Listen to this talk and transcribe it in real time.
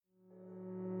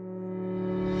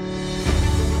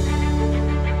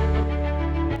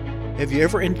Have you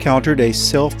ever encountered a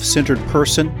self-centered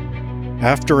person?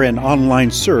 After an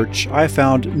online search, I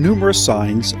found numerous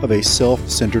signs of a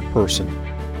self-centered person.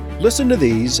 Listen to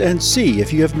these and see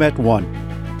if you have met one.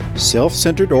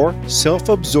 Self-centered or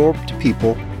self-absorbed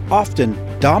people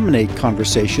often dominate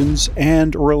conversations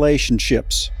and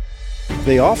relationships.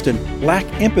 They often lack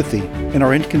empathy and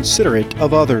are inconsiderate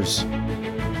of others.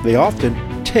 They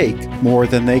often take more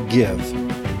than they give.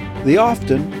 They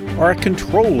often are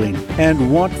controlling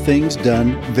and want things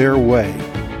done their way.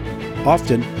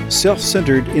 Often,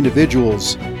 self-centered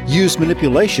individuals use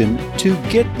manipulation to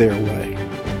get their way.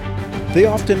 They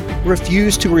often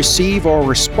refuse to receive or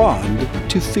respond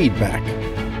to feedback.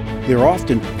 They're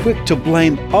often quick to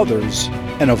blame others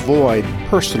and avoid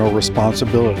personal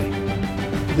responsibility.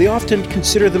 They often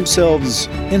consider themselves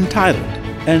entitled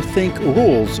and think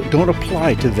rules don't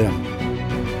apply to them.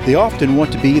 They often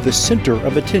want to be the center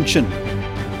of attention.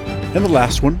 And the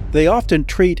last one, they often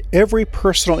treat every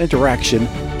personal interaction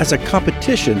as a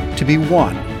competition to be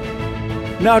won.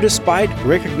 Now, despite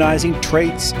recognizing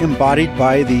traits embodied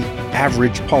by the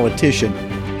average politician,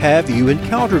 have you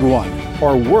encountered one?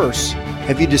 Or worse,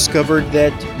 have you discovered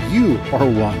that you are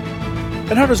one?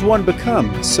 And how does one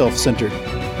become self-centered?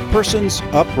 A person's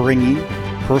upbringing,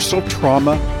 personal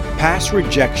trauma, past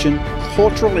rejection,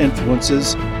 cultural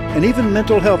influences, and even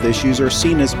mental health issues are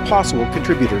seen as possible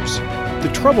contributors.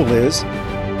 The trouble is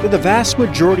that the vast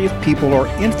majority of people are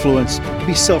influenced to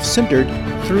be self-centered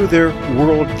through their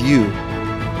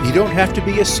worldview. You don't have to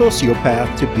be a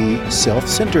sociopath to be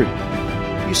self-centered.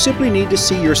 You simply need to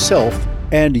see yourself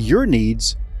and your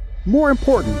needs more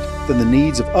important than the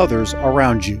needs of others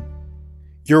around you.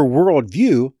 Your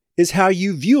worldview is how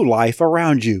you view life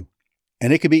around you,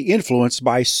 and it can be influenced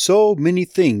by so many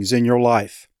things in your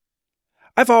life.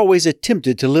 I've always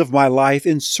attempted to live my life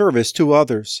in service to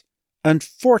others.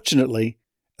 Unfortunately,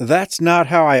 that's not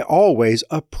how I always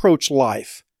approach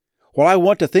life. While I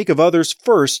want to think of others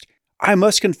first, I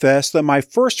must confess that my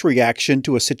first reaction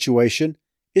to a situation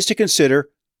is to consider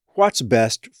what's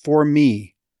best for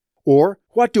me, or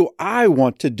what do I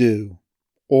want to do,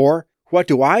 or what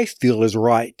do I feel is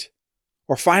right,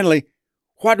 or finally,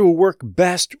 what will work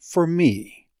best for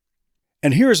me.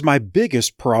 And here's my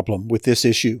biggest problem with this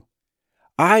issue.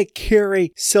 I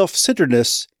carry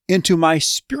self-centeredness into my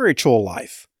spiritual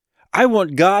life. I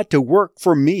want God to work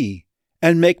for me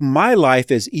and make my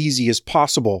life as easy as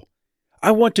possible.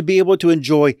 I want to be able to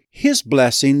enjoy His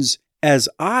blessings as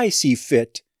I see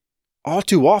fit. All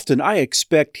too often, I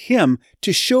expect Him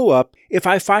to show up if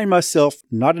I find myself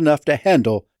not enough to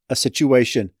handle a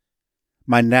situation.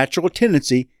 My natural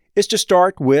tendency is to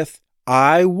start with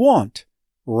I want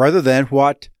rather than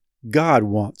what God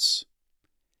wants.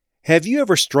 Have you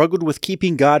ever struggled with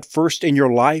keeping God first in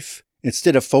your life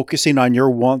instead of focusing on your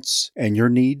wants and your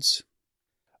needs?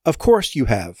 Of course you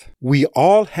have. We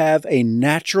all have a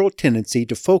natural tendency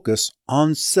to focus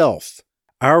on self.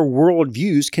 Our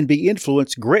worldviews can be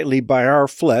influenced greatly by our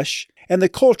flesh and the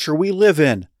culture we live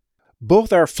in.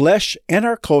 Both our flesh and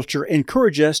our culture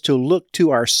encourage us to look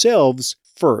to ourselves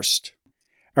first.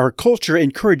 Our culture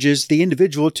encourages the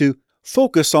individual to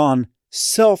focus on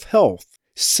self-health,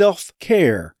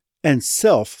 self-care, and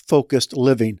self-focused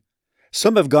living.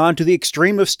 Some have gone to the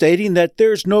extreme of stating that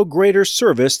there's no greater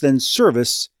service than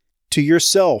service to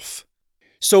yourself.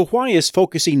 So why is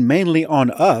focusing mainly on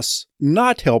us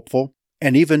not helpful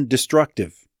and even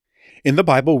destructive? In the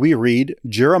Bible we read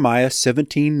Jeremiah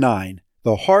 17:9,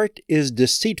 "The heart is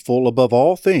deceitful above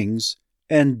all things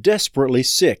and desperately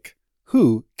sick.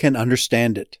 Who can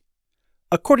understand it?"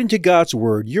 According to God's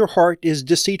Word, your heart is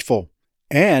deceitful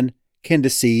and can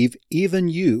deceive even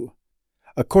you.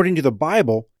 According to the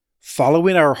Bible,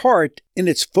 following our heart in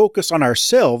its focus on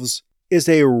ourselves is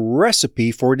a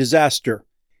recipe for disaster.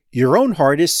 Your own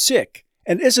heart is sick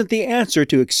and isn't the answer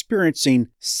to experiencing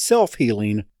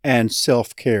self-healing and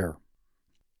self-care.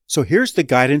 So here's the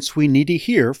guidance we need to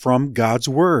hear from God's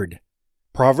Word.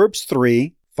 Proverbs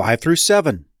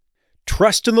 3:5-7.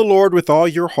 "Trust in the Lord with all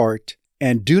your heart,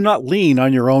 and do not lean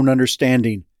on your own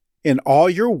understanding. In all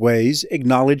your ways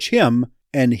acknowledge Him,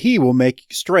 and He will make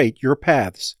straight your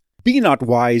paths. Be not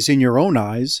wise in your own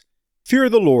eyes. Fear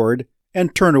the Lord,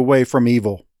 and turn away from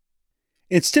evil."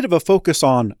 Instead of a focus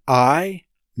on I,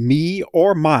 me,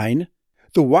 or mine,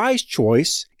 the wise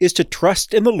choice is to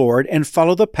trust in the Lord and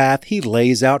follow the path He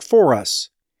lays out for us.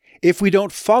 If we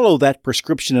don't follow that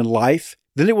prescription in life,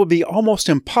 then it will be almost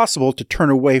impossible to turn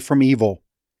away from evil.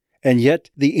 And yet,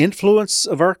 the influence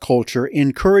of our culture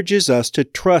encourages us to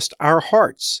trust our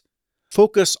hearts,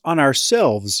 focus on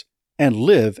ourselves, and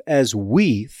live as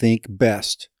we think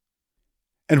best.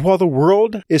 And while the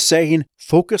world is saying,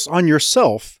 focus on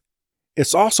yourself,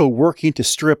 it's also working to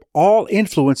strip all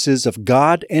influences of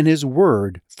God and His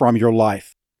Word from your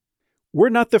life. We're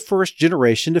not the first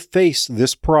generation to face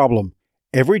this problem.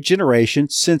 Every generation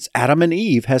since Adam and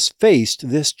Eve has faced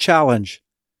this challenge.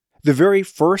 The very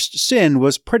first sin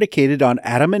was predicated on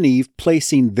Adam and Eve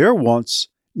placing their wants,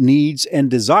 needs,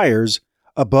 and desires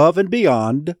above and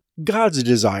beyond God's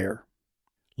desire.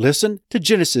 Listen to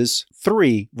Genesis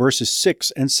 3, verses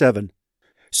 6 and 7.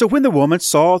 So when the woman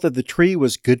saw that the tree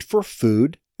was good for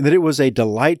food, and that it was a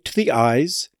delight to the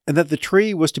eyes, and that the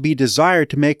tree was to be desired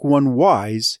to make one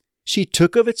wise, she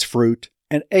took of its fruit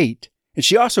and ate, and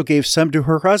she also gave some to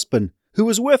her husband, who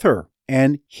was with her,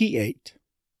 and he ate.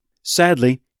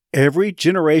 Sadly, every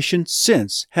generation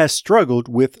since has struggled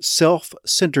with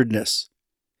self-centeredness.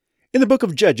 In the book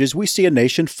of Judges, we see a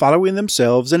nation following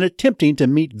themselves and attempting to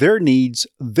meet their needs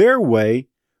their way,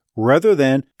 rather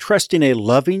than trusting a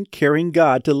loving, caring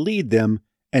God to lead them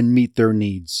and meet their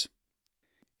needs.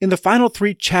 In the final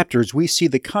 3 chapters, we see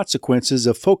the consequences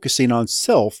of focusing on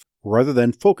self rather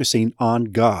than focusing on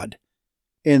God.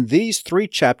 In these 3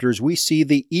 chapters, we see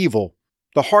the evil,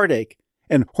 the heartache,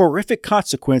 and horrific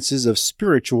consequences of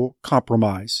spiritual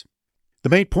compromise. The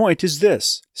main point is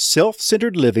this: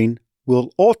 self-centered living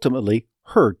will ultimately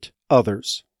hurt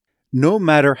others. No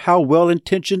matter how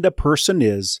well-intentioned a person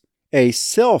is, a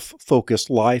self-focused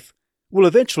life will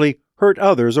eventually hurt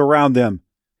others around them.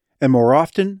 And more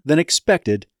often than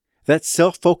expected, that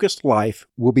self-focused life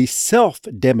will be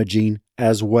self-damaging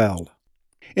as well.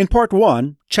 In Part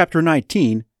 1, Chapter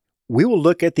 19, we will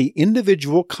look at the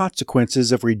individual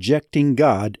consequences of rejecting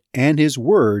God and His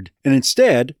Word, and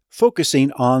instead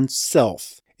focusing on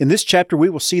self. In this chapter, we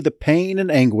will see the pain and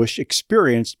anguish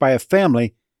experienced by a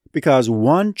family because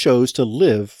one chose to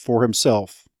live for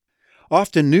himself.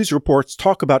 Often news reports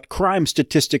talk about crime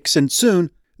statistics, and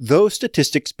soon those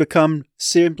statistics become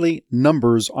simply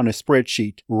numbers on a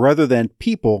spreadsheet rather than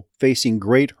people facing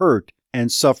great hurt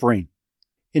and suffering.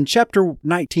 In Chapter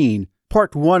 19,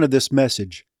 Part 1 of this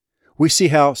message, we see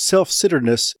how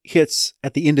self-centeredness hits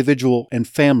at the individual and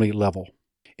family level.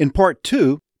 In Part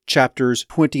 2, Chapters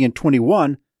 20 and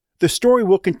 21, the story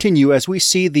will continue as we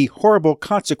see the horrible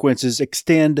consequences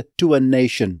extend to a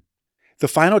nation. The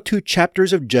final 2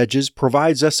 chapters of Judges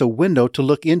provides us a window to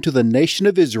look into the nation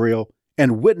of Israel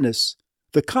and witness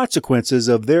the consequences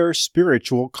of their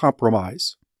spiritual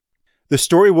compromise. The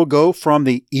story will go from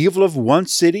the evil of one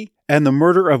city and the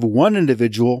murder of one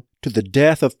individual to the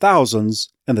death of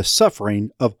thousands and the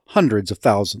suffering of hundreds of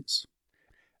thousands.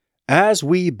 As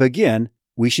we begin,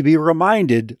 we should be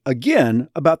reminded again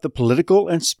about the political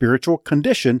and spiritual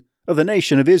condition of the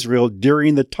nation of Israel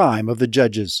during the time of the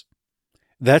Judges.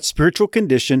 That spiritual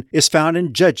condition is found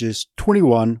in Judges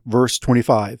 21, verse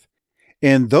 25.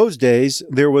 In those days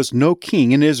there was no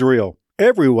king in Israel.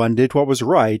 Everyone did what was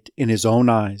right in his own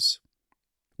eyes.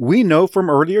 We know from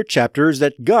earlier chapters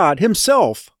that God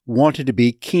Himself wanted to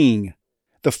be king.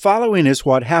 The following is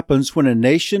what happens when a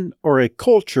nation or a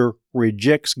culture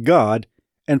rejects God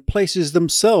and places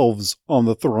themselves on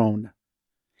the throne.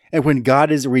 And when God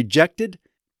is rejected,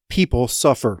 people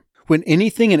suffer. When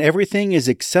anything and everything is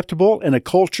acceptable in a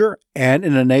culture and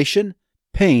in a nation,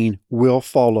 pain will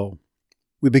follow.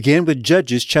 We begin with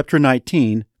Judges chapter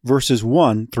 19, verses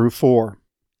 1 through 4.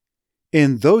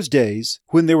 In those days,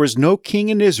 when there was no king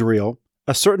in Israel,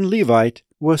 a certain Levite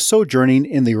was sojourning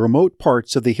in the remote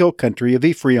parts of the hill country of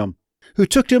Ephraim, who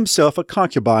took to himself a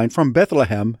concubine from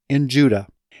Bethlehem in Judah.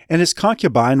 And his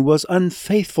concubine was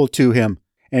unfaithful to him,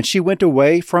 and she went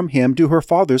away from him to her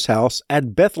father's house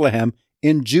at Bethlehem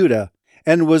in Judah,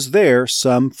 and was there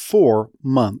some 4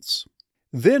 months.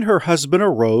 Then her husband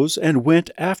arose and went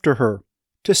after her,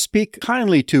 to speak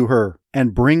kindly to her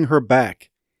and bring her back.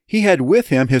 He had with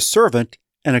him his servant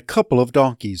and a couple of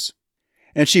donkeys.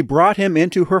 And she brought him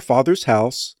into her father's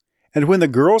house, and when the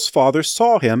girl's father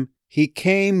saw him, he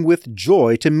came with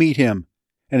joy to meet him.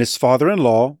 And his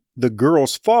father-in-law, the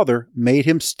girl's father, made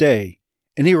him stay,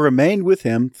 and he remained with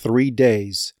him 3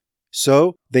 days.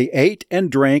 So they ate and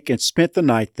drank and spent the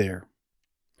night there.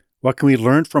 What can we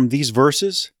learn from these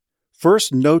verses?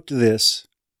 First, note this.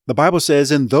 The Bible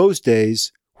says, in those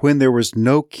days when there was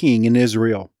no king in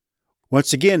Israel.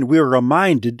 Once again, we are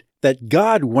reminded that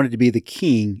God wanted to be the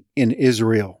king in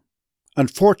Israel.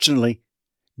 Unfortunately,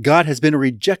 God has been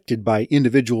rejected by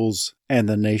individuals and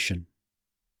the nation.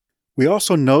 We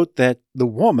also note that the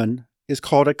woman is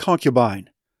called a concubine.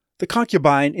 The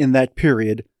concubine in that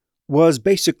period was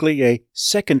basically a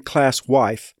second-class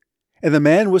wife, and the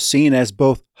man was seen as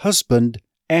both husband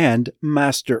and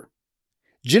master.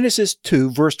 Genesis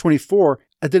 2, verse 24,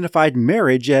 identified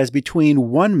marriage as between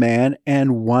one man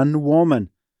and one woman.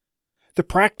 The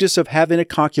practice of having a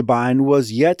concubine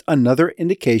was yet another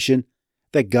indication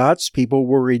that God's people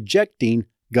were rejecting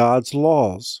God's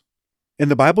laws. And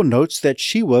the Bible notes that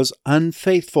she was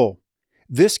unfaithful.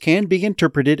 This can be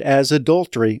interpreted as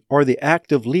adultery or the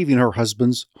act of leaving her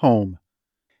husband's home.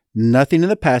 Nothing in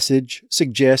the passage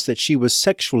suggests that she was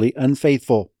sexually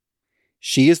unfaithful.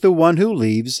 She is the one who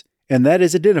leaves, and that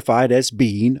is identified as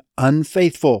being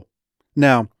unfaithful.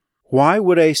 Now, why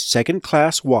would a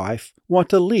second-class wife want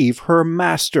to leave her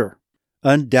master?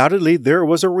 Undoubtedly, there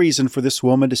was a reason for this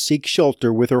woman to seek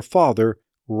shelter with her father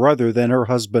rather than her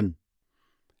husband.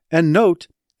 And note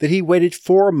that he waited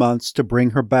 4 months to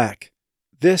bring her back.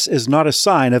 This is not a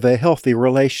sign of a healthy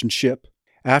relationship.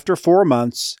 After 4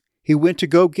 months, he went to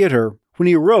go get her when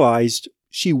he realized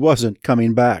she wasn't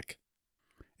coming back.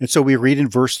 And so we read in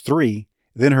verse 3,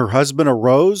 "Then her husband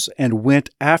arose and went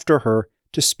after her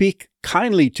to speak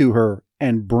kindly to her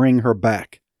and bring her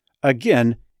back."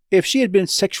 Again, if she had been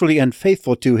sexually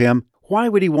unfaithful to him, why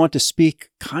would he want to speak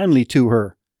kindly to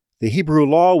her? The Hebrew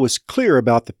law was clear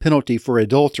about the penalty for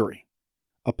adultery.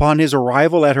 Upon his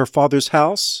arrival at her father's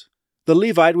house, the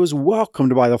Levite was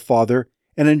welcomed by the father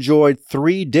and enjoyed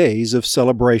 3 days of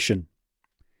celebration.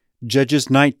 Judges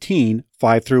 19,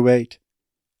 5-8.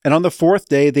 "And on the 4th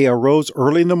day they arose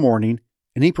early in the morning,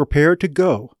 and he prepared to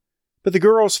go. But the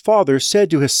girl's father said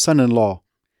to his son-in-law,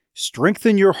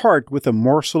 'Strengthen your heart with a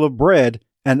morsel of bread,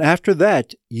 and after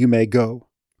that you may go.'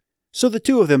 So the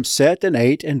two of them sat and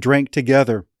ate and drank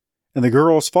together. And the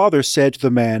girl's father said to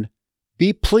the man,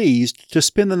 'Be pleased to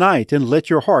spend the night, and let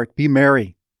your heart be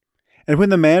merry.' And when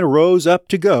the man rose up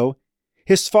to go,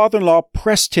 his father-in-law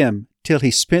pressed him till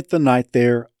he spent the night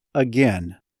there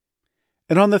again.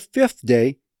 And on the 5th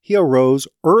day he arose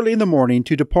early in the morning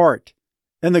to depart.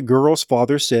 And the girl's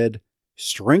father said,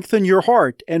 'Strengthen your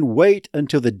heart, and wait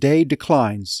until the day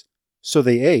declines.' So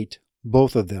they ate,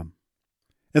 both of them.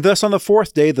 And thus on the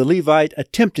 4th day the Levite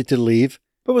attempted to leave,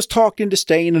 but was talked into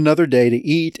staying another day to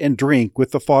eat and drink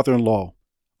with the father-in-law.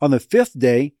 On the 5th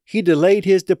day he delayed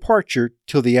his departure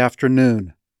till the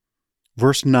afternoon."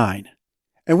 Verse 9,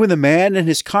 "And when the man and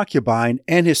his concubine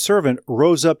and his servant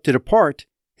rose up to depart,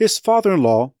 his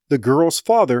father-in-law, the girl's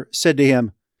father, said to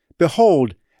him,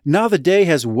 'Behold, now the day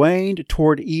has waned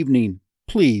toward evening.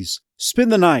 Please,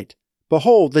 spend the night.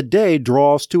 Behold, the day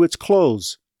draws to its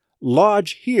close.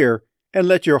 Lodge here, and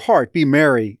let your heart be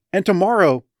merry, and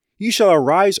tomorrow you shall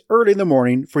arise early in the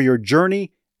morning for your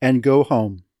journey and go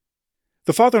home.'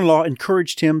 The father-in-law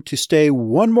encouraged him to stay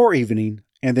 1 more evening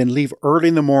and then leave early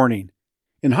in the morning.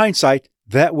 In hindsight,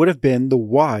 that would have been the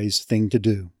wise thing to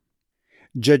do.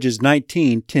 Judges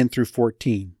 19,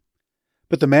 10-14.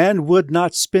 "But the man would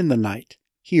not spend the night.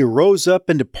 He arose up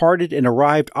and departed and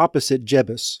arrived opposite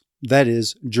Jebus, that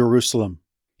is, Jerusalem.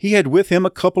 He had with him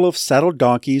a couple of saddled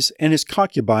donkeys, and his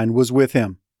concubine was with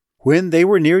him. When they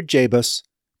were near Jebus,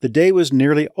 the day was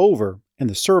nearly over, and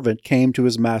the servant came to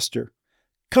his master.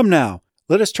 'Come now,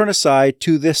 let us turn aside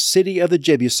to this city of the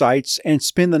Jebusites and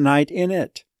spend the night in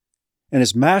it.' And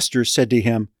his master said to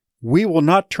him, 'We will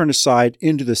not turn aside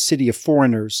into the city of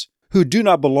foreigners, who do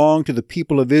not belong to the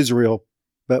people of Israel,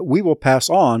 but we will pass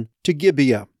on to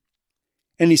Gibeah.'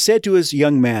 And he said to his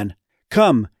young man,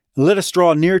 'Come, let us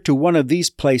draw near to one of these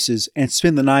places and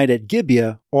spend the night at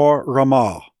Gibeah or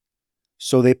Ramah.'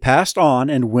 So they passed on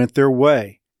and went their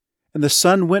way. And the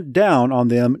sun went down on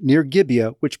them near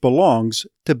Gibeah, which belongs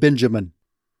to Benjamin."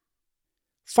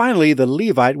 Finally, the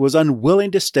Levite was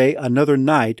unwilling to stay another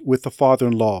night with the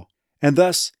father-in-law, and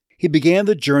thus he began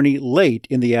the journey late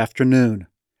in the afternoon.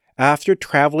 After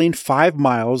traveling 5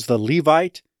 miles, the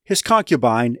Levite, his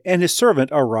concubine, and his servant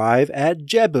arrive at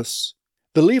Jebus.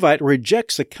 The Levite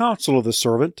rejects the counsel of the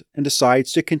servant and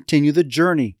decides to continue the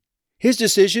journey. His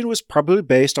decision was probably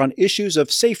based on issues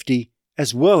of safety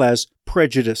as well as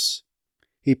prejudice.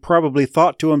 He probably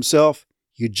thought to himself,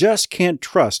 "You just can't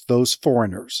trust those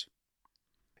foreigners."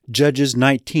 Judges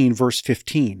 19, verse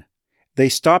 15. "They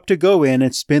stopped to go in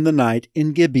and spend the night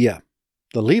in Gibeah.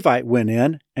 The Levite went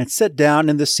in and sat down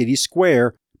in the city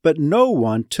square, but no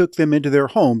one took them into their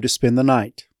home to spend the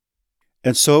night."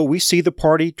 And so we see the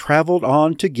party traveled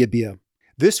on to Gibeah.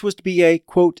 This was to be a,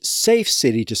 quote, safe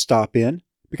city to stop in,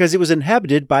 because it was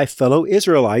inhabited by fellow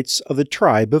Israelites of the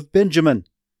tribe of Benjamin.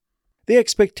 The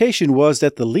expectation was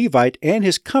that the Levite and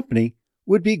his company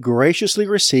would be graciously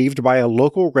received by a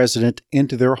local resident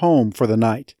into their home for the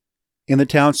night. In the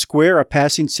town square, a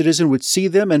passing citizen would see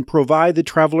them and provide the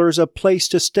travelers a place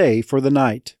to stay for the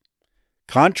night.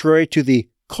 Contrary to the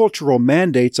cultural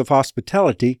mandates of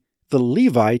hospitality, the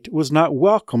Levite was not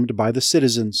welcomed by the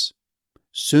citizens.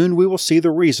 Soon we will see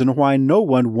the reason why no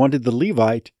one wanted the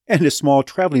Levite and his small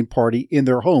traveling party in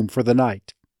their home for the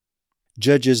night.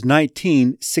 Judges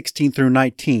 19:16 through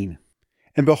 19.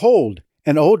 And behold,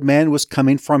 an old man was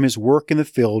coming from his work in the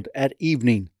field at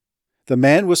evening. The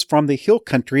man was from the hill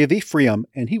country of Ephraim,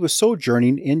 and he was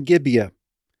sojourning in Gibeah.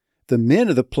 The men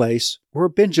of the place were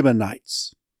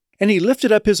Benjaminites. And he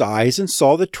lifted up his eyes and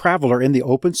saw the traveler in the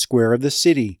open square of the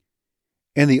city.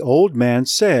 And the old man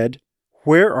said,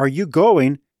 Where are you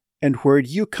going, and where do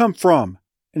you come from?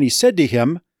 And he said to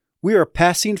him, We are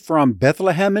passing from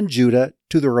Bethlehem in Judah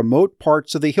to the remote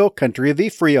parts of the hill country of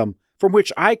Ephraim, from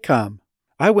which I come.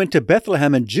 I went to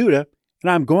Bethlehem in Judah,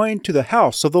 and I am going to the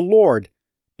house of the Lord,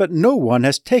 but no one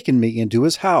has taken me into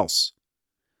his house.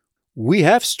 We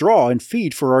have straw and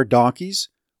feed for our donkeys,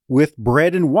 with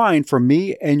bread and wine for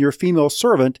me and your female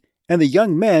servant, and the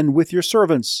young men with your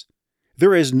servants.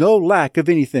 There is no lack of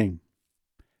anything.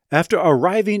 After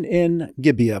arriving in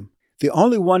Gibeah, the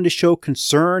only one to show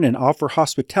concern and offer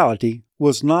hospitality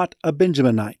was not a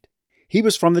Benjaminite. He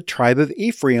was from the tribe of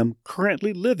Ephraim,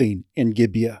 currently living in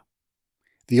Gibeah.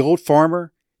 The old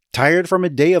farmer, tired from a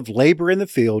day of labor in the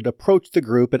field, approached the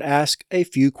group and asked a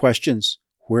few questions.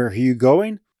 Where are you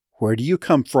going? Where do you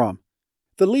come from?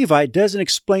 The Levite doesn't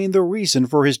explain the reason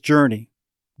for his journey,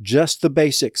 just the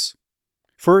basics.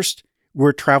 First,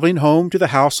 we're traveling home to the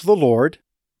house of the Lord.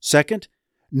 Second,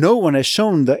 no one has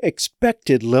shown the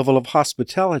expected level of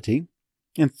hospitality.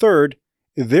 And third,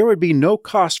 there would be no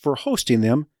cost for hosting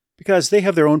them because they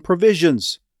have their own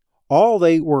provisions. All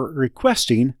they were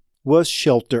requesting was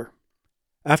shelter.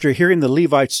 After hearing the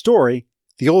Levite's story,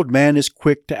 the old man is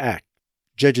quick to act.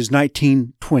 Judges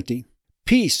 19:20.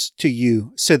 Peace to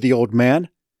you, said the old man.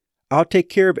 I'll take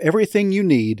care of everything you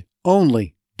need,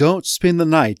 only don't spend the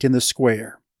night in the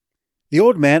square. The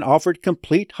old man offered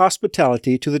complete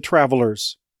hospitality to the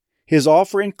travelers. His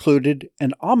offer included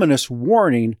an ominous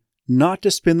warning not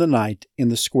to spend the night in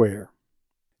the square.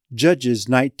 Judges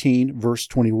 19, verse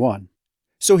 21.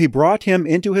 So he brought him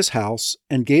into his house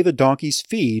and gave the donkeys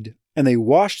feed, and they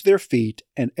washed their feet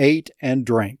and ate and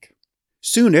drank.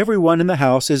 Soon everyone in the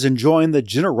house is enjoying the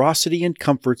generosity and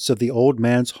comforts of the old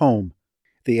man's home.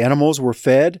 The animals were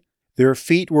fed, their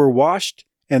feet were washed,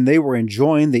 and they were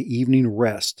enjoying the evening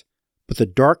rest. But the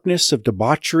darkness of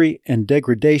debauchery and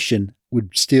degradation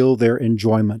would steal their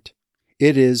enjoyment.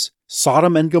 It is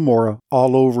Sodom and Gomorrah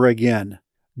all over again.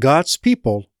 God's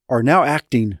people are now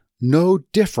acting no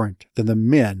different than the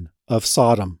men of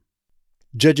Sodom.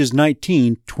 Judges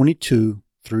 19:22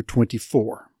 through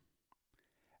 24.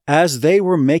 As they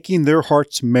were making their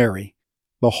hearts merry,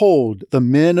 behold, the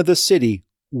men of the city,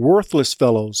 worthless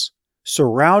fellows,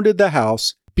 surrounded the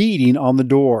house, beating on the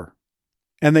door.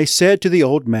 And they said to the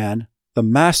old man, the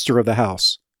master of the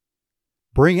house,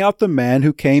 Bring out the man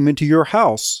who came into your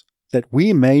house, that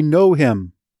we may know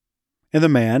him. And the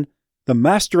man, the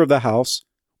master of the house,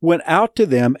 went out to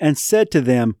them and said to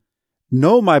them,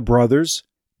 No, my brothers,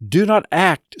 do not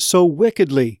act so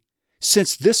wickedly.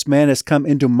 Since this man has come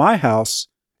into my house,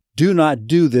 do not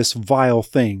do this vile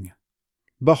thing.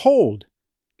 Behold,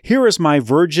 here is my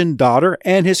virgin daughter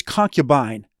and his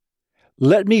concubine.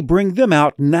 Let me bring them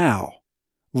out now.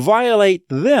 Violate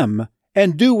them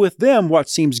and do with them what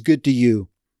seems good to you.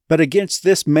 But against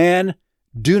this man,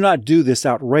 do not do this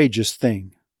outrageous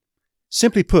thing.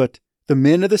 Simply put, the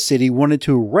men of the city wanted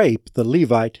to rape the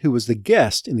Levite who was the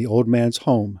guest in the old man's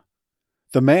home.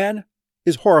 The man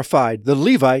is horrified. The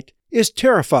Levite is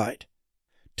terrified.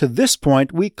 To this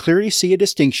point, we clearly see a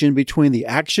distinction between the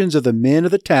actions of the men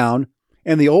of the town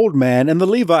and the old man and the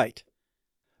Levite.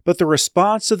 But the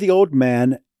response of the old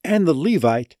man and the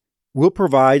Levite will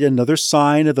provide another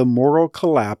sign of the moral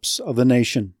collapse of the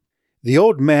nation. The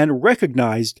old man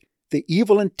recognized the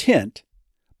evil intent,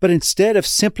 but instead of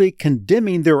simply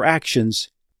condemning their actions,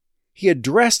 he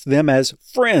addressed them as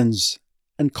friends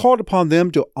and called upon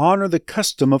them to honor the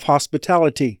custom of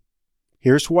hospitality.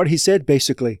 Here's what he said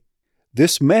basically.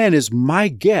 This man is my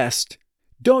guest.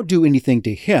 Don't do anything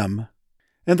to him.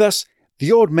 And thus,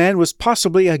 the old man was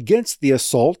possibly against the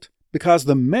assault because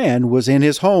the man was in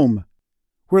his home.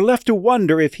 We're left to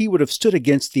wonder if he would have stood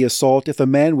against the assault if the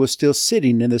man was still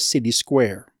sitting in the city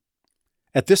square.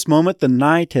 At this moment, the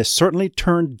night has certainly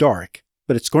turned dark,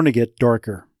 but it's going to get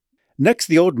darker. Next,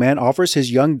 the old man offers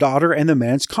his young daughter and the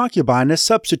man's concubine as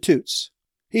substitutes.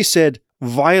 He said,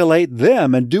 Violate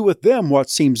them and do with them what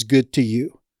seems good to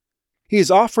you. He is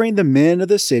offering the men of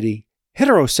the city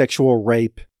heterosexual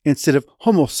rape instead of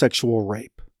homosexual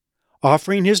rape.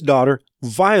 Offering his daughter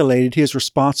violated his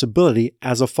responsibility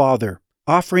as a father.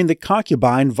 Offering the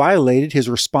concubine violated his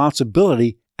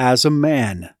responsibility as a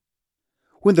man.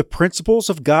 When the principles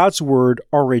of God's word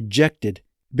are rejected,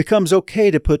 it becomes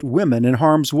okay to put women in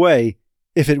harm's way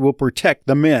if it will protect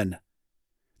the men.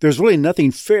 There's really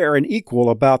nothing fair and equal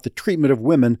about the treatment of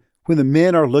women when the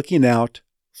men are looking out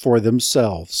for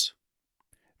themselves.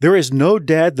 There is no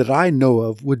dad that I know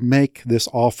of would make this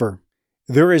offer.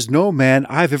 There is no man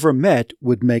I've ever met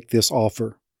would make this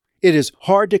offer. It is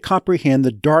hard to comprehend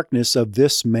the darkness of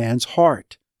this man's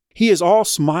heart. He is all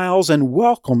smiles and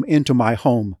welcome into my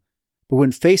home, but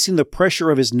when facing the pressure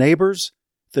of his neighbors,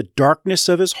 the darkness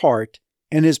of his heart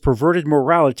and his perverted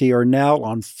morality are now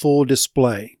on full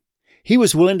display. He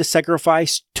was willing to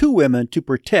sacrifice 2 women to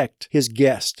protect his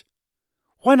guest.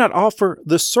 Why not offer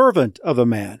the servant of a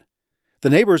man? The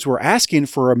neighbors were asking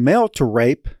for a male to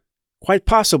rape. Quite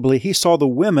possibly he saw the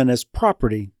women as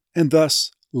property and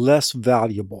thus less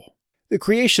valuable. The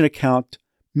creation account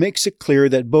makes it clear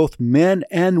that both men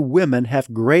and women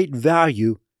have great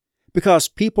value because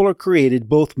people are created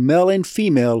both male and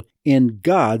female in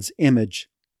God's image.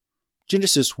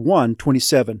 Genesis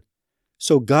 1:27.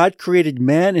 So God created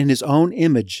man in his own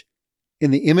image.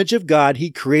 In the image of God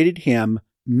he created him,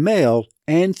 male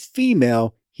and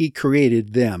female he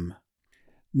created them.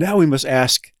 Now we must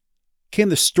ask, can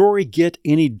the story get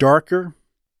any darker?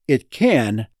 It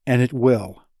can, and it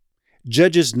will.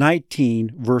 Judges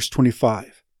 19, verse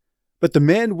 25. But the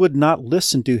men would not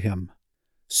listen to him.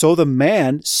 So the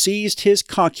man seized his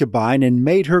concubine and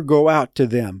made her go out to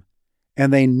them.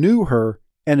 And they knew her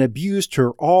and abused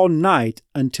her all night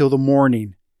until the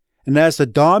morning. And as the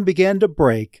dawn began to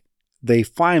break, they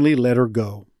finally let her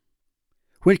go.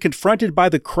 When confronted by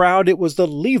the crowd, it was the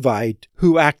Levite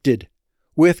who acted.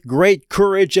 With great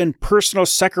courage and personal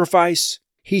sacrifice,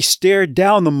 he stared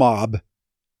down the mob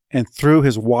and threw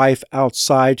his wife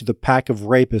outside to the pack of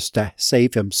rapists to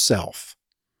save himself.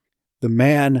 The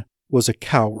man was a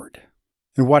coward.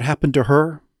 And what happened to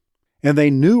her? And they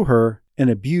knew her and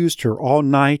abused her all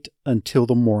night until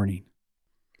the morning.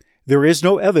 There is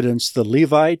no evidence the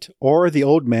Levite or the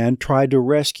old man tried to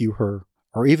rescue her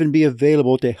or even be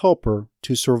available to help her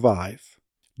to survive.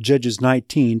 Judges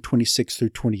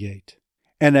 19:26-28.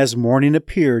 And as morning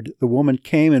appeared, the woman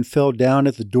came and fell down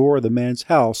at the door of the man's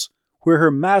house, where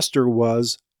her master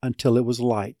was, until it was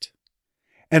light.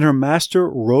 And her master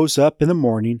rose up in the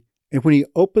morning, and when he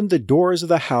opened the doors of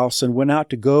the house and went out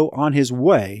to go on his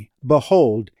way,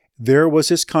 behold, there was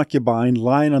his concubine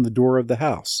lying on the door of the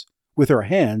house, with her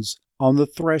hands on the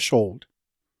threshold.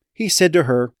 He said to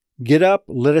her, "Get up,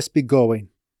 let us be going."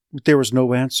 But there was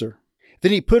no answer.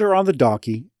 Then he put her on the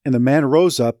donkey, and the man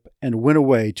rose up and went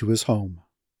away to his home.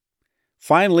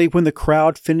 Finally, when the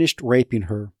crowd finished raping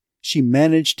her, she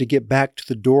managed to get back to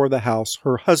the door of the house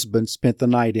her husband spent the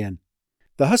night in.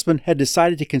 The husband had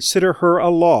decided to consider her a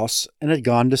loss and had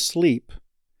gone to sleep.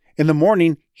 In the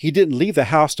morning, he didn't leave the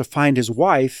house to find his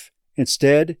wife.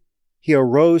 Instead, he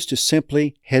arose to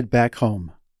simply head back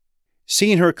home.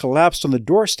 Seeing her collapsed on the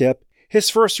doorstep,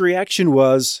 his first reaction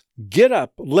was, "Get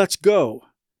up, let's go,"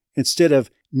 instead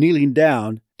of kneeling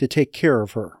down to take care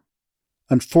of her.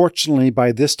 Unfortunately,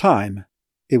 by this time,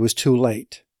 it was too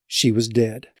late. She was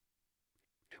dead.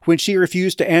 When she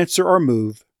refused to answer or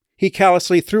move, he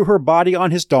callously threw her body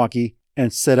on his donkey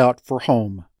and set out for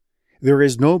home. There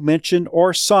is no mention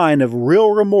or sign of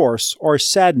real remorse or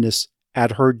sadness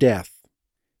at her death.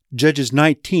 Judges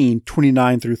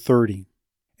 19:29-30.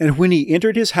 And when he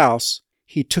entered his house,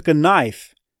 he took a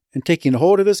knife, and taking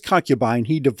hold of his concubine,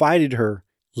 he divided her,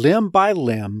 limb by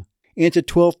limb, into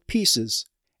 12 pieces,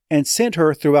 and sent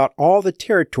her throughout all the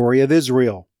territory of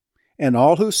Israel. And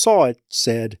all who saw it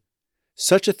said,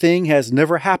 "Such a thing has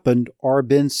never happened or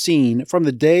been seen from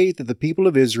the day that the people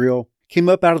of Israel came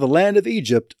up out of the land of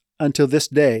Egypt until this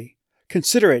day.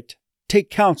 Consider it, take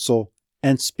counsel,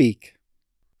 and speak."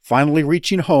 Finally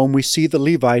reaching home, we see the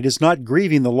Levite is not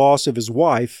grieving the loss of his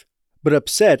wife, but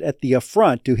upset at the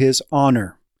affront to his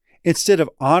honor. Instead of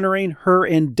honoring her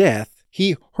in death,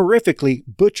 he horrifically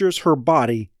butchers her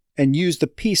body and used the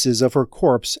pieces of her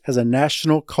corpse as a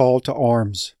national call to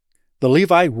arms. The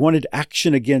Levite wanted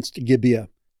action against Gibeah,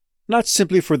 not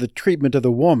simply for the treatment of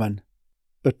the woman,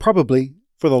 but probably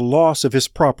for the loss of his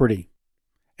property.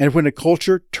 And when a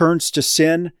culture turns to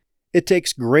sin, it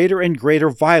takes greater and greater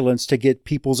violence to get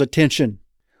people's attention.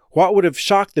 What would have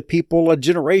shocked the people a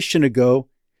generation ago,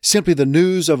 simply the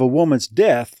news of a woman's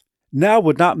death, now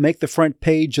would not make the front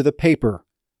page of the paper,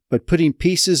 but putting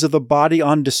pieces of the body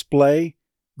on display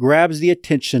grabs the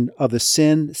attention of the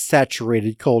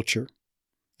sin-saturated culture.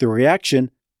 The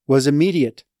reaction was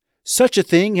immediate. Such a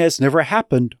thing has never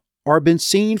happened or been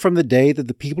seen from the day that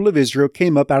the people of Israel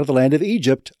came up out of the land of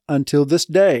Egypt until this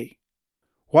day.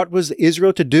 What was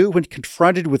Israel to do when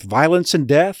confronted with violence and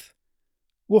death?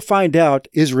 We'll find out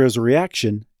Israel's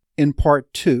reaction in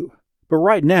part 2. But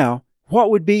right now,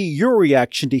 what would be your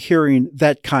reaction to hearing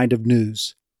that kind of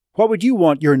news? What would you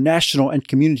want your national and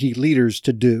community leaders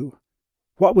to do?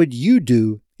 What would you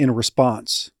do in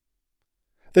response?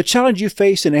 The challenge you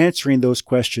face in answering those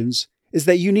questions is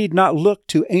that you need not look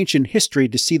to ancient history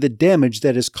to see the damage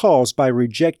that is caused by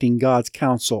rejecting God's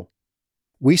counsel.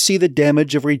 We see the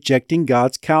damage of rejecting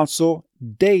God's counsel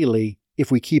daily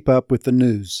if we keep up with the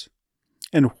news.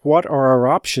 And what are our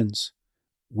options?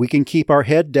 We can keep our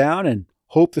head down and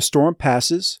hope the storm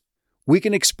passes. We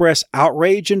can express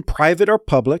outrage in private or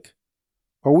public,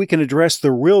 or we can address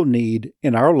the real need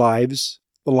in our lives,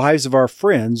 the lives of our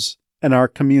friends, and our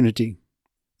community.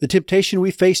 The temptation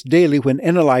we face daily when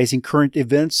analyzing current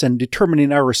events and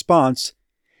determining our response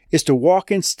is to walk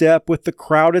in step with the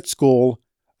crowd at school,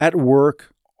 at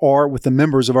work, or with the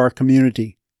members of our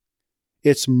community.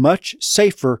 It's much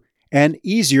safer and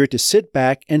easier to sit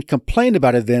back and complain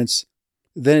about events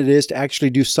than it is to actually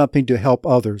do something to help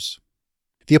others.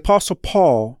 The Apostle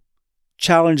Paul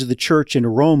challenged the church in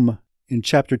Rome in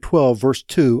chapter 12, verse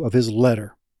 2 of his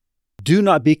letter. Do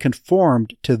not be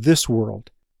conformed to this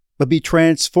world, but be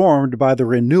transformed by the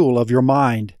renewal of your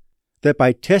mind, that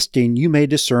by testing you may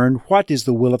discern what is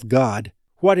the will of God,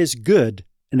 what is good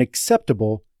and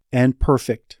acceptable and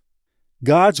perfect.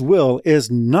 God's will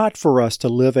is not for us to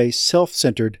live a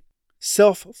self-centered,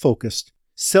 self-focused,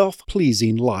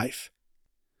 self-pleasing life.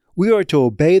 We are to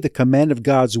obey the command of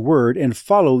God's Word and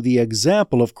follow the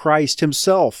example of Christ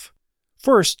Himself.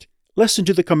 First, listen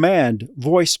to the command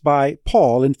voiced by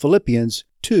Paul in Philippians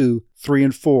 2, 3,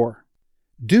 and 4.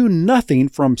 Do nothing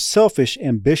from selfish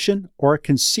ambition or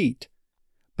conceit,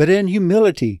 but in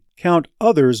humility count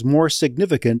others more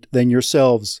significant than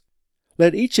yourselves.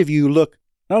 Let each of you look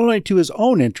not only to his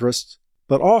own interests,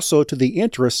 but also to the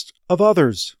interests of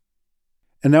others.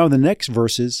 And now in the next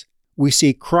verses, we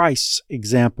see Christ's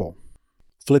example.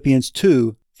 Philippians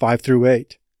 2, 5 through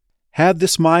 8. Have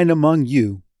this mind among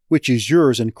you, which is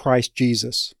yours in Christ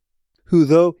Jesus, who,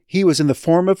 though he was in the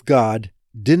form of God,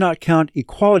 did not count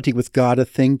equality with God a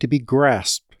thing to be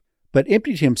grasped, but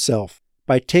emptied himself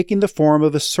by taking the form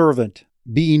of a servant,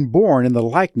 being born in the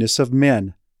likeness of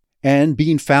men. And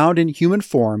being found in human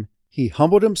form, he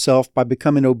humbled himself by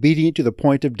becoming obedient to the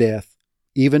point of death,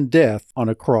 even death on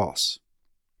a cross.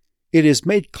 It is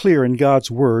made clear in God's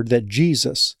Word that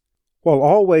Jesus, while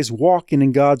always walking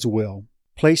in God's will,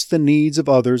 placed the needs of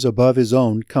others above his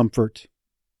own comfort.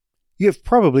 You have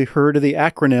probably heard of the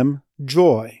acronym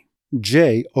JOY,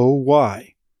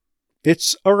 J-O-Y.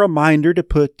 It's a reminder to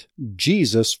put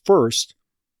Jesus first,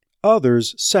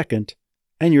 others second,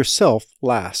 and yourself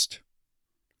last.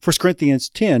 1 Corinthians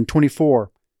 10:24.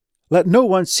 Let no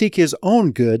one seek his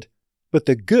own good, but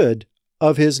the good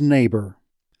of his neighbor.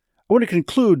 I want to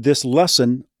conclude this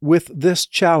lesson with this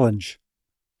challenge.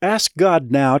 Ask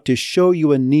God now to show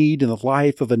you a need in the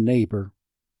life of a neighbor,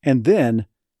 and then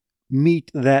meet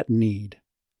that need.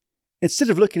 Instead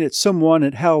of looking at someone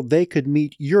and how they could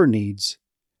meet your needs,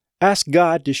 ask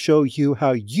God to show you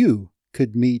how you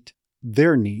could meet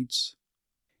their needs.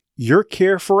 Your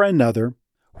care for another,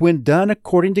 when done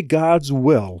according to God's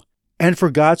will and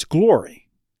for God's glory,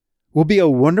 will be a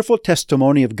wonderful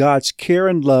testimony of God's care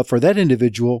and love for that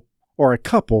individual or a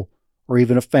couple or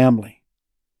even a family.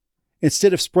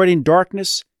 Instead of spreading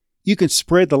darkness, you can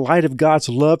spread the light of God's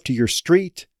love to your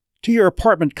street, to your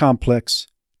apartment complex,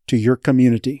 to your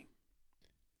community.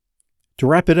 To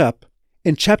wrap it up,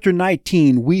 in chapter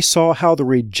 19, we saw how the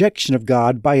rejection of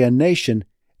God by a nation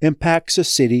impacts a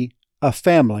city, a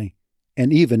family,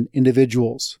 and even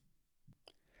individuals.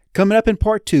 Coming up in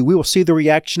part 2, we will see the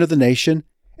reaction of the nation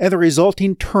and the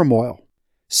resulting turmoil.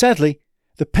 Sadly,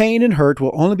 the pain and hurt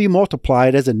will only be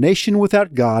multiplied as a nation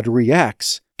without God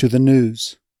reacts to the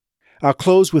news. I'll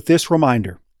close with this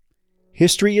reminder.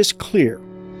 History is clear.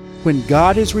 When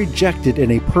God is rejected in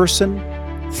a person,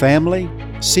 family,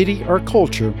 city, or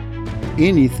culture,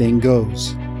 anything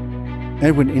goes.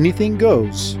 And when anything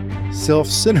goes,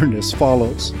 self-centeredness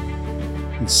follows.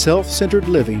 And self-centered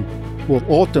living will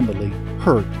ultimately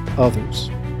hurt others.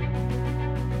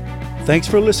 Thanks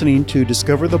for listening to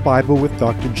Discover the Bible with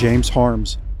Dr. James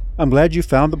Harms. I'm glad you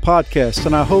found the podcast,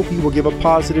 and I hope you will give a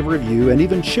positive review and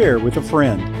even share with a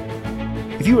friend.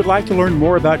 If you would like to learn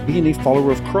more about being a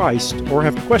follower of Christ or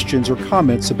have questions or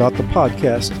comments about the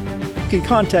podcast, you can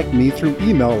contact me through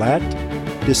email at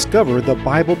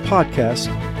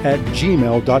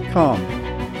discoverthebiblepodcast@gmail.com.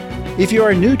 If you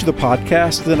are new to the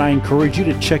podcast, then I encourage you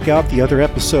to check out the other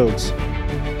episodes.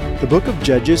 The book of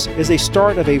Judges is a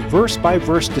start of a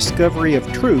verse-by-verse discovery of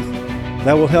truth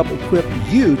that will help equip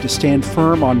you to stand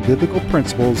firm on biblical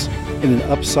principles in an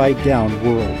upside-down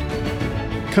world.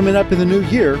 Coming up in the new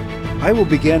year, I will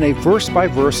begin a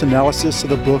verse-by-verse analysis of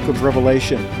the book of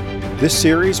Revelation. This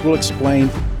series will explain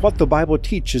what the Bible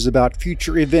teaches about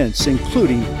future events,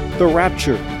 including the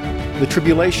rapture, the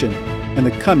tribulation, and the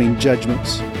coming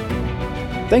judgments.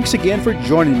 Thanks again for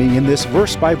joining me in this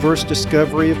verse-by-verse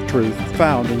discovery of truth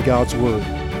found in God's Word.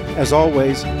 As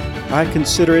always, I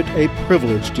consider it a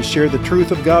privilege to share the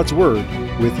truth of God's Word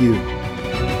with you.